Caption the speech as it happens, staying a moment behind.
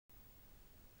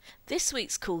This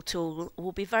week's cool tool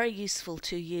will be very useful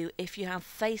to you if you have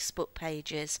Facebook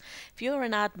pages. If you're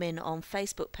an admin on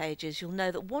Facebook pages, you'll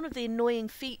know that one of the annoying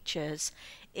features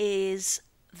is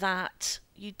that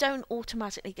you don't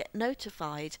automatically get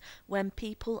notified when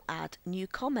people add new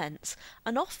comments.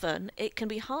 And often it can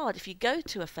be hard if you go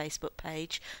to a Facebook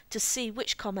page to see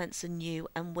which comments are new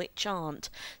and which aren't.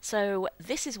 So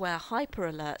this is where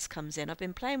hyper alerts comes in. I've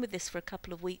been playing with this for a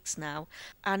couple of weeks now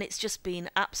and it's just been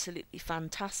absolutely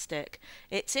fantastic.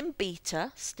 It's in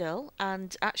beta still,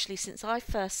 and actually since I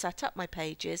first set up my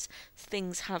pages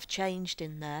things have changed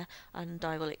in there, and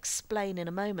I will explain in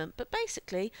a moment. But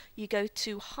basically you go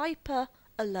to hyperalerts.no,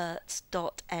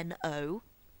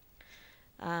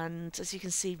 and as you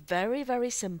can see, very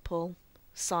simple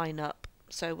sign up.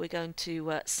 So we're going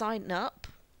to sign up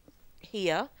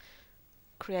here,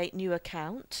 create new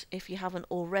account if you haven't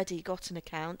already got an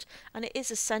account, and it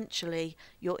is essentially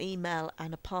your email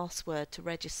and a password to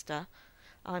register.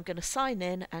 I'm going to sign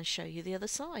in and show you the other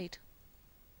side.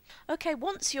 Okay,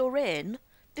 once you're in,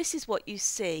 this is what you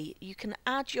see. You can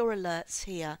add your alerts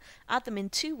here. Add them in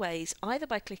two ways, either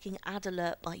by clicking Add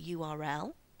Alert by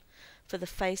URL for the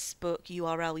Facebook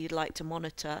URL you'd like to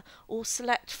monitor, or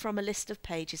select from a list of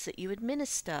pages that you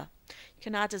administer. You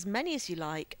can add as many as you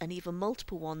like, and even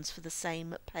multiple ones for the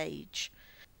same page.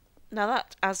 Now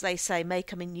that, as they say, may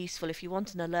come in useful if you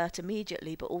want an alert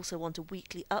immediately but also want a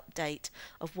weekly update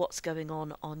of what's going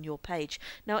on your page.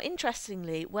 Now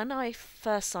interestingly, when I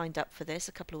first signed up for this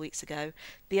a couple of weeks ago,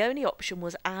 the only option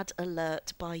was Add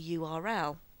Alert by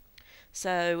URL.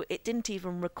 So it didn't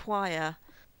even require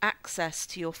access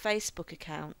to your Facebook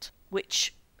account,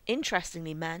 which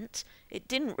interestingly meant it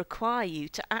didn't require you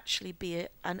to actually be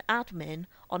an admin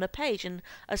on a page, and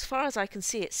as far as I can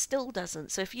see it still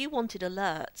doesn't. So if you wanted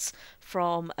alerts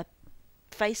from a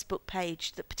Facebook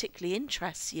page that particularly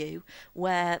interests you,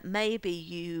 where maybe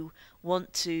you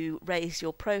want to raise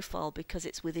your profile because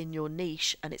it's within your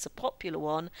niche and it's a popular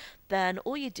one, then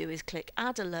all you do is click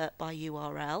Add Alert by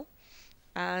URL,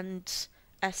 and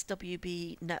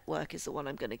SWB network is the one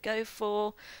I'm going to go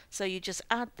for. So you just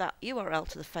add that URL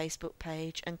to the Facebook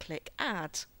page and click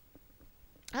Add.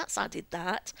 That's added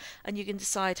that, and you can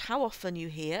decide how often you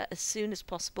hear, as soon as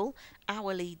possible,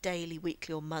 hourly, daily,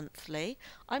 weekly or monthly.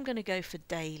 I'm going to go for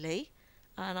daily,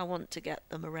 and I want to get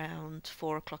them around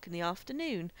 4 o'clock in the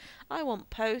afternoon. I want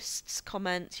posts,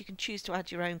 comments. You can choose to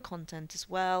add your own content as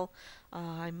well.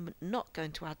 I'm not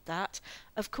going to add that.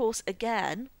 Of course,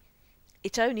 again,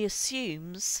 it only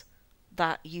assumes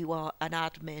that you are an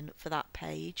admin for that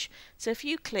page. So if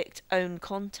you clicked own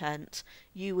content,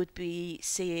 you would be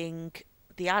seeing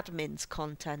the admin's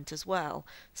content as well.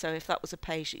 So if that was a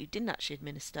page that you didn't actually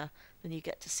administer, then you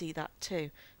get to see that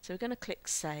too. So we're going to click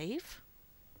save,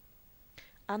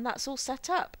 and that's all set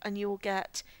up, and you will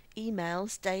get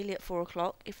emails daily at 4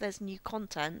 o'clock if there's new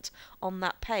content on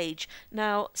that page.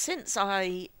 Now, since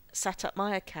I set up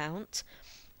my account,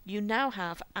 you now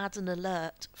have Add an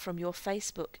Alert from your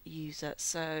Facebook user.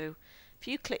 So if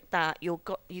you click that, you've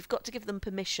got to give them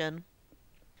permission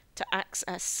to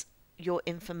access your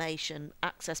information,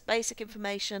 access basic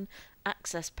information,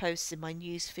 access posts in my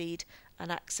newsfeed,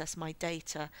 and access my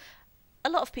data. A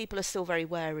lot of people are still very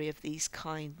wary of these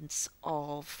kinds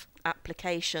of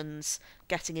applications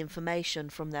getting information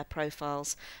from their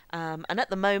profiles, and at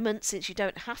the moment, since you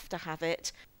don't have to have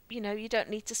it, you don't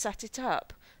need to set it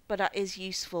up. But that is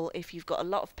useful if you've got a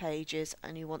lot of pages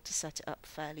and you want to set it up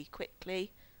fairly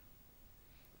quickly.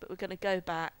 But we're going to go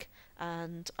back,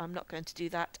 and I'm not going to do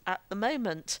that at the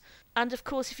moment. And of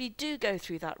course, if you do go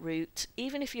through that route,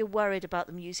 even if you're worried about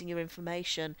them using your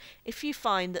information, if you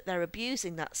find that they're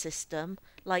abusing that system,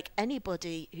 like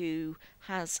anybody who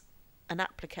has an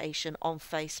application on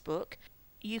Facebook,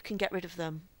 you can get rid of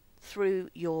them through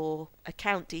your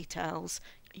account details.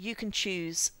 You can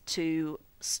choose to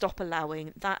stop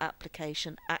allowing that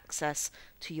application access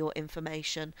to your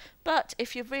information. But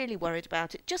if you're really worried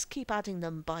about it, just keep adding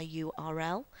them by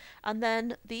URL, and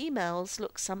then the emails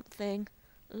look something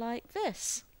like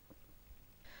this.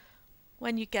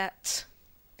 When you get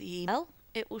the email,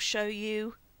 it will show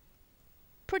you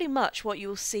pretty much what you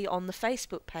will see on the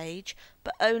Facebook page,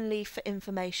 but only for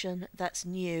information that's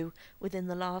new within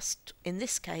the last, in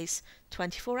this case,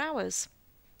 24 hours.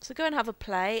 So go and have a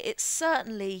play. It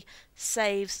certainly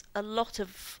saves a lot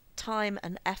of time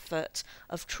and effort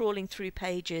of trawling through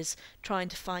pages trying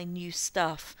to find new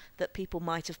stuff that people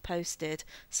might have posted.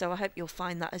 So I hope you'll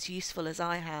find that as useful as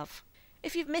I have.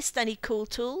 If you've missed any cool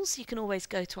tools, you can always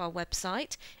go to our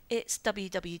website. It's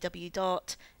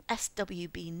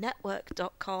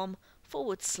www.swbnetwork.com/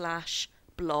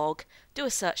 blog, do a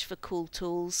search for cool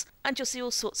tools, and you'll see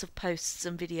all sorts of posts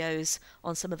and videos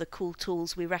on some of the cool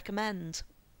tools we recommend.